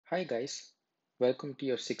Hi guys, welcome to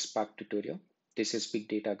your Spark tutorial. This is Big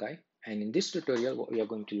Data Guy, and in this tutorial what we are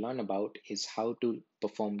going to learn about is how to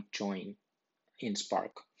perform join in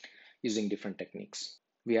Spark using different techniques.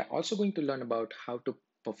 We are also going to learn about how to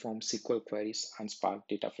perform SQL queries on Spark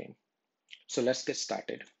Dataframe. So let's get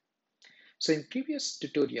started. So in previous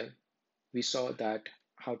tutorial we saw that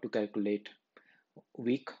how to calculate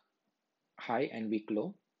week high and week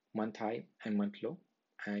low, month high and month low,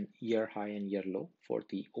 and year high and year low for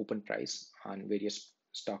the open price on various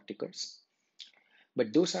stock tickers.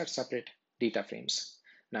 But those are separate data frames.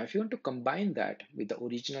 Now, if you want to combine that with the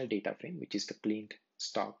original data frame, which is the cleaned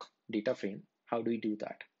stock data frame, how do we do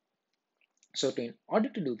that? So in order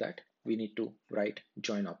to do that, we need to write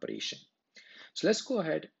join operation. So let's go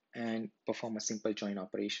ahead and perform a simple join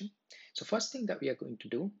operation. So first thing that we are going to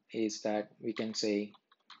do is that we can say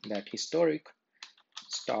that historic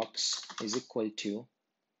stocks is equal to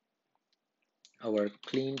our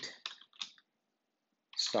cleaned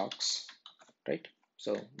stocks, right?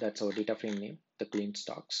 So that's our data frame name, the cleaned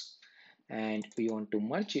stocks. And we want to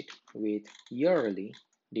merge it with yearly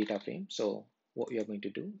data frame. So what we are going to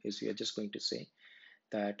do is we are just going to say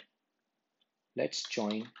that let's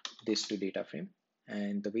join this to data frame.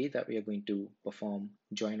 And the way that we are going to perform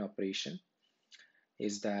join operation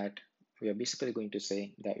is that we are basically going to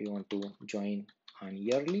say that we want to join on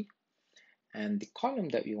yearly and the column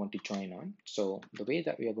that we want to join on. So the way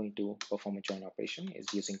that we are going to perform a join operation is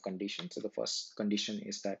using conditions. So the first condition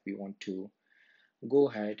is that we want to go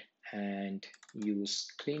ahead and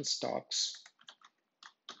use clean stocks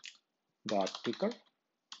dot ticker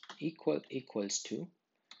equals to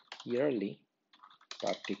yearly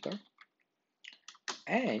dot ticker,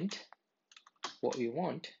 and what we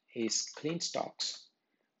want is clean stocks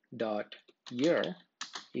dot year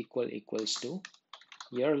equals to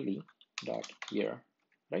yearly dot year,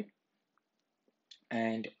 right?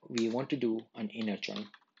 And we want to do an inner join,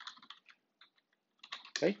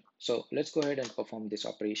 right? So let's go ahead and perform this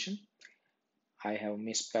operation. I have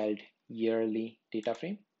misspelled yearly data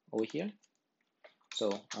frame over here,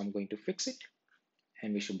 so I'm going to fix it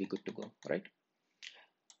and we should be good to go, right?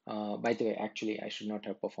 By the way, actually I should not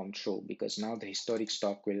have performed show because now the historic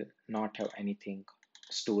stock will not have anything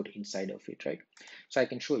stored inside of it, right? So I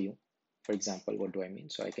can show you, for example, what do I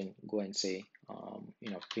mean? So I can go and say,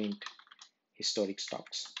 print historic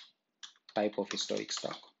stocks, type of historic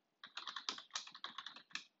stock,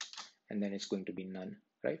 and then it's going to be none,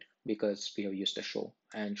 right? Because we have used a show,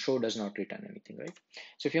 and show does not return anything, right?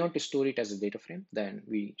 So if you want to store it as a data frame, then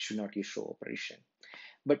we should not use show operation.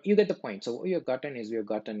 But you get the point. So what we have gotten is we have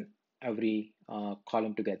gotten every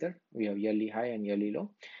column together. We have yearly high and yearly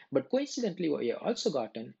low. But coincidentally, what we have also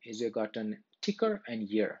gotten is we have gotten ticker and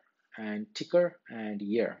year. And ticker and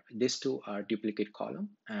year, these two are duplicate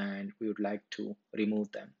column, and we would like to remove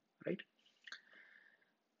them, right?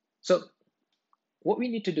 So what we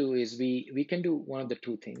need to do is we can do one of the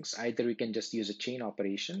two things. Either we can just use a chain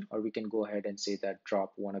operation, or we can go ahead and say that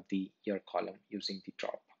drop one of the year column using the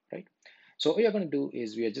drop, right? So what we are going to do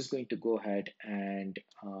is we are just going to go ahead and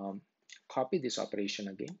copy this operation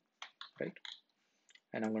again, right?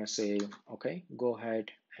 And I'm going to say, okay, go ahead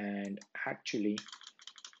and actually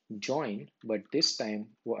join, but this time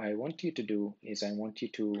what I want you to do is I want you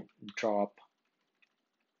to drop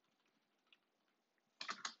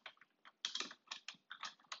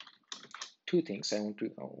two things. I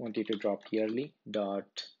want you to drop yearly dot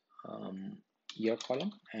year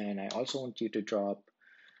column, and I also want you to drop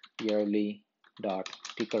yearly dot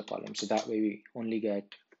ticker column. So that way we only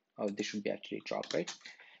get, oh, this should be actually drop, right?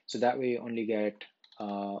 So that way you only get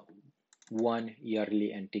one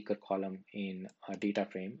yearly and ticker column in a data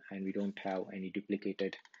frame, and we don't have any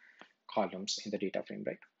duplicated columns in the data frame,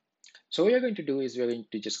 right? So what we're going to do is we're going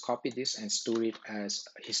to just copy this and store it as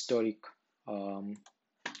historic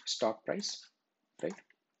stock price, right?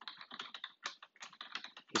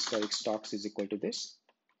 Historic stocks is equal to this.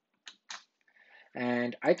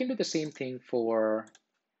 And I can do the same thing for,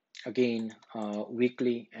 again,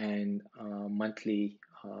 weekly and monthly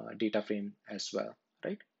data frame as well,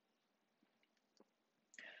 right?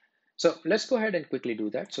 So let's go ahead and quickly do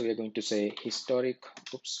that. So we're going to say historic,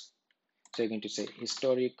 oops. So you're going to say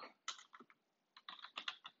historic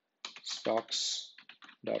stocks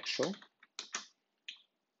dot show,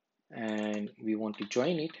 and we want to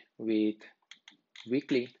join it with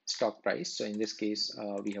weekly stock price. So in this case,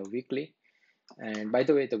 we have weekly. And by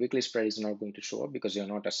the way, the weekly spread is not going to show up because you're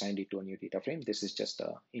not assigned it to a new data frame. This is just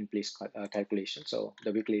a in-place calculation. So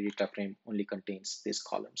the weekly data frame only contains these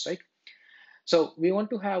columns, right? So we want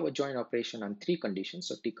to have a join operation on three conditions,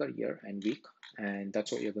 so ticker, year, and week, and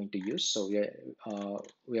that's what you're going to use. So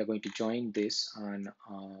we are going to join this on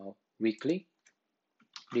weekly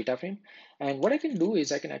data frame. And what I can do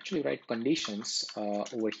is I can actually write conditions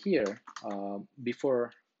over here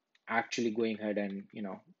before actually going ahead and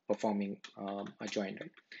performing a join,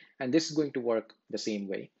 right? And this is going to work the same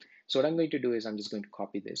way. So what I'm going to do is I'm just going to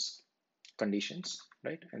copy this conditions,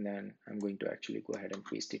 right? And then I'm going to actually go ahead and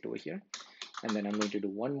paste it over here. And then I'm going to do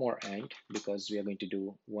one more and, because we are going to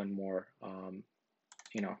do one more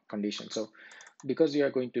condition. So because we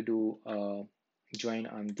are going to do join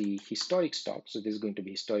on the historic stock, so this is going to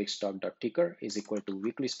be historic stock.ticker is equal to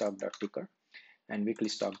weekly stock.ticker and weekly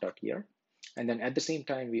stock.year. And then at the same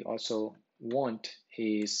time, we also want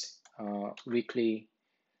is weekly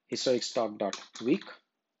historic stock.week,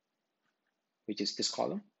 which is this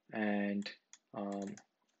column, and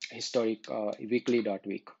historic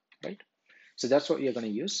weekly.week, right? So that's what you're going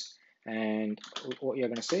to use. And what you're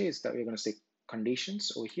going to say is that we're going to say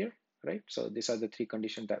conditions over here, right? So these are the three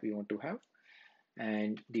conditions that we want to have.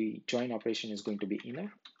 And the join operation is going to be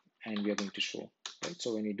inner, and we are going to show, right?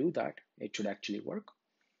 So when you do that, it should actually work.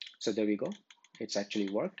 So there we go. It's actually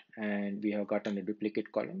worked, and we have gotten a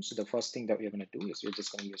duplicate column. So the first thing that we're going to do is we're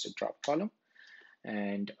just going to use a drop column.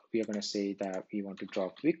 And we are going to say that we want to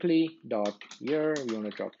drop weekly dot year, we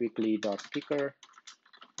want to drop weekly dot ticker,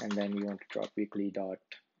 and then we want to drop weekly dot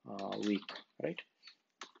week, right?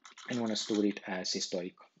 And want to store it as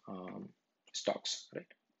historic stocks, right?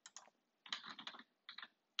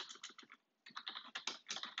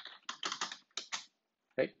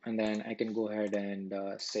 Right, and then I can go ahead and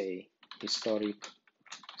say historic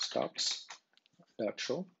stocks dot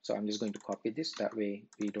show. So I'm just going to copy this, that way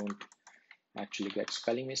we don't actually get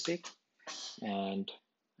spelling mistake. And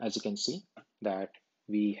as you can see that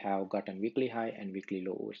we have gotten weekly high and weekly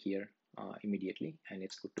low over here immediately, and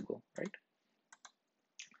it's good to go, right?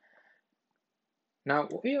 Now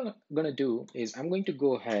what we are going to do is I'm going to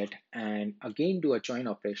go ahead and again do a join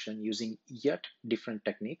operation using yet different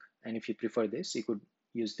technique. And if you prefer this, you could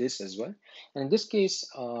use this as well. And in this case,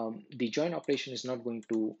 the join operation is not going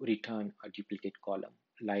to return a duplicate column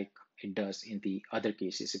like it does in the other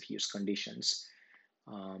cases if you use conditions.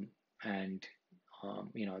 And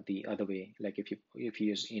the other way, like if you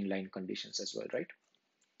use inline conditions as well, right?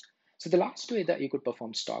 So the last way that you could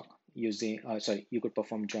perform stock using, you could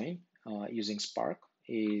perform join using Spark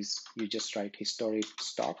is you just write historic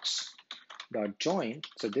stocks dot join.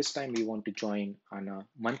 So this time we want to join on a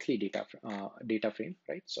monthly data frame,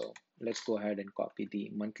 right? So let's go ahead and copy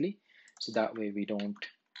the monthly, so that way we don't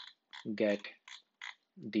get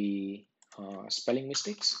the spelling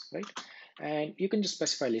mistakes, right? And you can just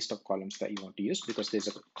specify a list of columns that you want to use, because there's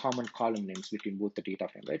a common column names between both the data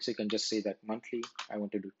frame, right? So you can just say that monthly, I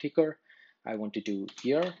want to do ticker, I want to do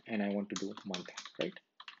year, and I want to do month, right?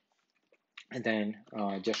 And then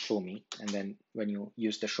just show me. And then when you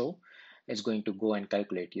use the show, it's going to go and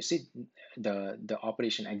calculate. You see the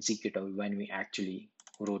operation executed when we actually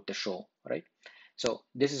wrote the show, right? So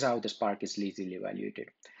this is how the Spark is lazily evaluated.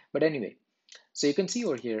 But anyway, so you can see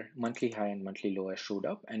over here, monthly high and monthly low has showed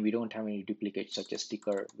up, and we don't have any duplicates such as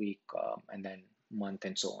ticker, week, and then month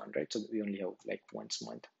and so on, right? So we only have like once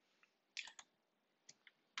month.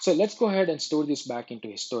 So let's go ahead and store this back into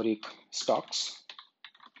historic stocks,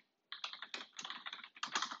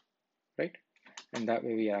 right? And that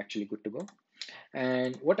way we are actually good to go.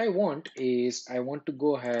 And what I want is I want to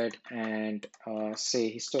go ahead and say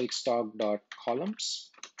historic stock dot columns.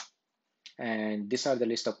 And these are the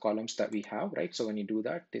list of columns that we have, right? So when you do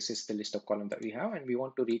that, this is the list of columns that we have, and we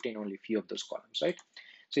want to retain only a few of those columns, right?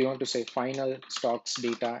 So you want to say final stocks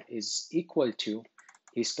data is equal to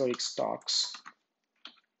historic stocks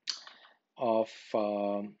of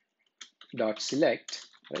dot select,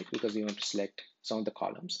 right? Because we want to select some of the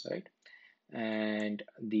columns, right? And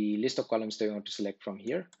the list of columns that we want to select from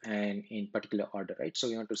here, and in particular order, right? So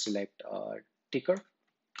we want to select ticker,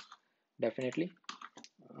 definitely.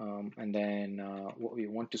 And then what we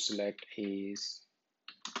want to select is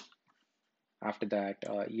after that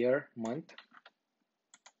year, month,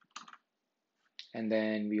 and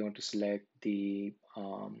then we want to select the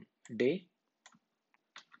day,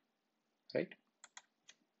 right?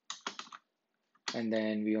 And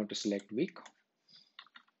then we want to select week.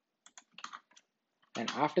 And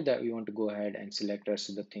after that, we want to go ahead and select rest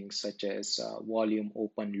of the things such as volume,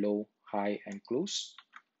 open, low, high, and close.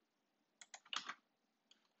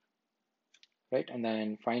 Right, and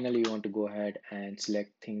then finally we want to go ahead and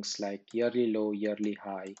select things like yearly low, yearly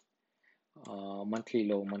high, monthly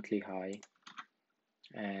low, monthly high,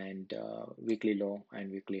 and weekly low and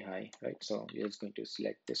weekly high, right? So we're just going to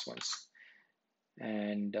select this ones.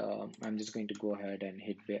 And I'm just going to go ahead and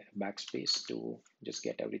hit backspace to just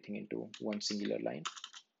get everything into one singular line.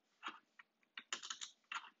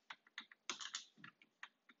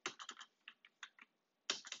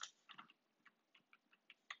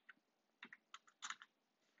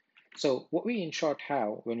 So what we in short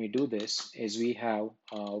have when we do this is we have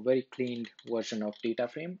a very cleaned version of data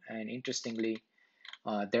frame, and interestingly,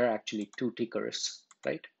 there are actually two tickers,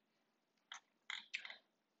 right?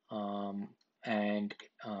 Um, and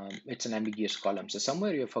it's an ambiguous column. So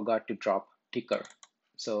somewhere you forgot to drop ticker.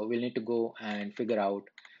 So we'll need to go and figure out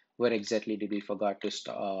where exactly did we forgot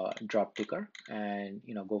to drop ticker, and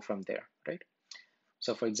go from there, right?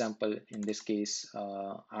 So for example, in this case,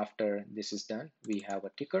 after this is done, we have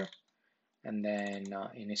a ticker. And then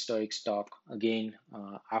in historic stock, again,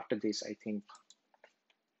 after this, I think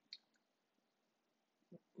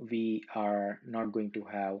we are not going to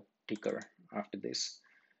have ticker after this.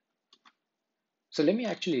 So let me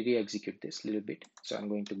actually re-execute this a little bit. So I'm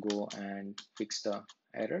going to go and fix the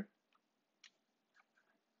error,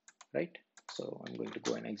 right? So I'm going to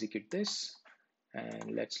go and execute this,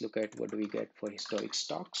 and let's look at what do we get for historic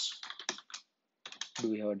stocks. Do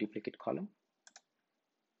we have a duplicate column?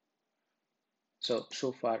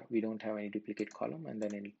 So far we don't have any duplicate column, and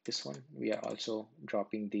then in this one we are also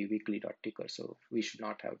dropping the weekly.ticker, so we should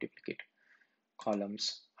not have duplicate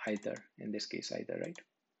columns either in this case either, right?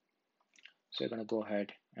 So we're going to go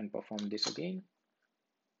ahead and perform this again,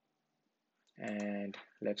 and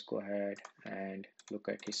let's go ahead and look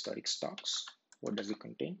at historic stocks. What does it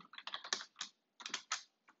contain?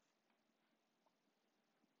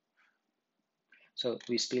 So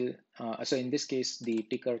we still so in this case the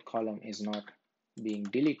ticker column is not being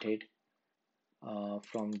deleted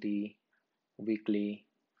from the weekly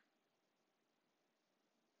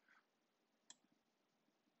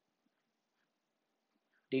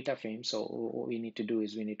data frame. So what we need to do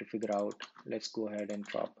is we need to figure out, let's go ahead and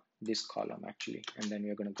drop this column actually, and then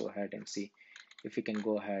we're going to go ahead and see if we can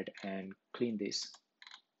go ahead and clean this.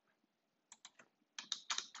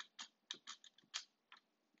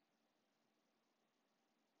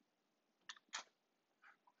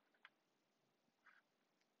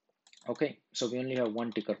 Okay, so we only have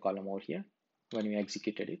one ticker column over here when we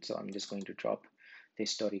executed it. So I'm just going to drop the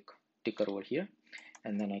historic ticker over here,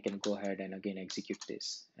 and then I can go ahead and again execute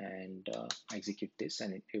this and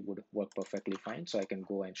it would work perfectly fine. So I can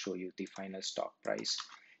go and show you the final stock price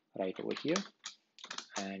right over here,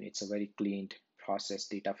 and it's a very cleaned process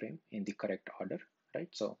data frame in the correct order, right?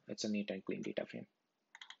 So it's a neat and clean data frame.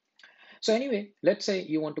 So anyway, let's say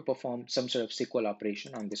you want to perform some sort of SQL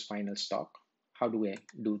operation on this final stock. How do I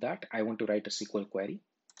do that? I want to write a SQL query.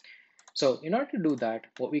 So in order to do that,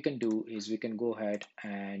 what we can do is we can go ahead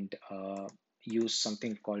and use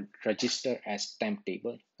something called register as temp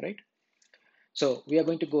table, right? So we are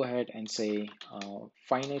going to go ahead and say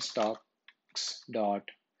final stocks dot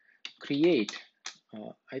create.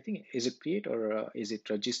 I think, is it create or is it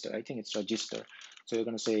register? I think it's register. So we're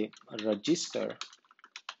going to say register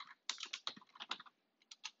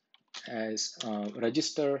as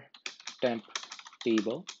register temp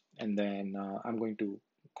table, and then I'm going to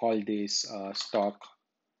call this stock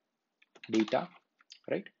data,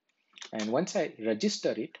 right? And once I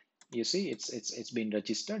register it, you see it's been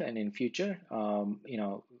registered, and in future,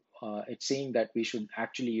 it's saying that we should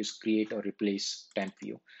actually use create or replace temp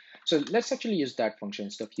view. So let's actually use that function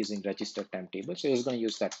instead of using register temp table. So it's going to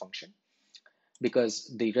use that function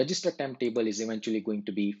because the register temp table is eventually going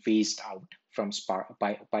to be phased out from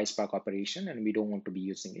PySpark operation, and we don't want to be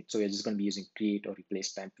using it. So we're just going to be using create or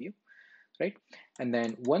replace temp view, right? And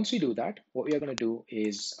then once we do that, what we are going to do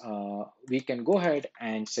is we can go ahead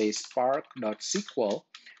and say spark.sql,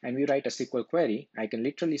 and we write a SQL query. I can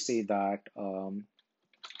literally say that,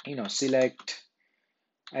 select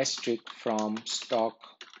asterisk from stock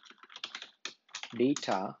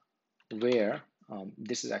data where,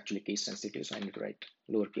 this is actually case sensitive, so I need to write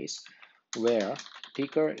lowercase, where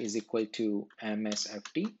ticker is equal to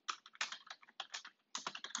MSFT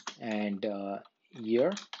and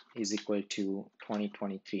year is equal to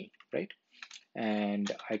 2023, right? And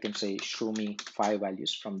I can say show me 5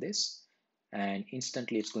 values from this, and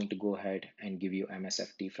instantly it's going to go ahead and give you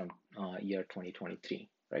MSFT from year 2023,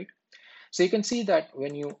 right? So you can see that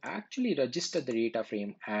when you actually register the data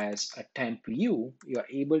frame as a temp view, you are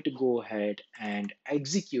able to go ahead and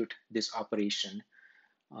execute this operation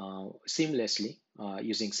seamlessly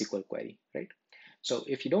using SQL query, right? So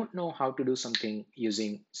if you don't know how to do something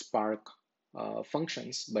using Spark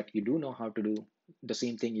functions, but you do know how to do the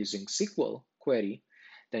same thing using SQL query,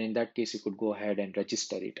 then in that case, you could go ahead and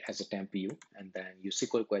register it as a temp view and then use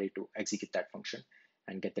SQL query to execute that function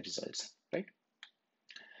and get the results, right?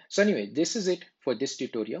 So anyway, this is it for this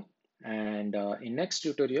tutorial. And in next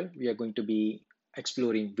tutorial, we are going to be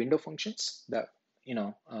exploring window functions. That you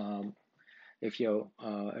know, if you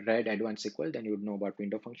read advanced SQL, then you would know about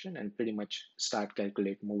window function and pretty much start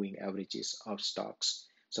calculate moving averages of stocks.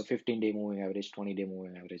 So 15-day moving average, 20-day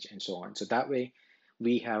moving average, and so on. So that way,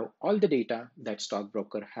 we have all the data that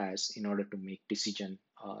stockbroker has in order to make decision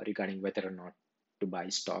regarding whether or not to buy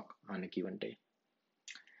stock on a given day.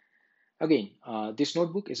 Again, this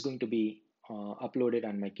notebook is going to be uploaded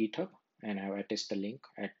on my GitHub, and I have attached the link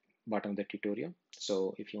at bottom of the tutorial.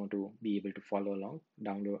 So if you want to be able to follow along,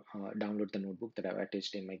 download the notebook that I've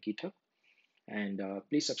attached in my GitHub, and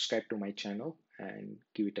please subscribe to my channel and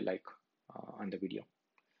give it a like on the video.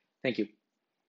 Thank you.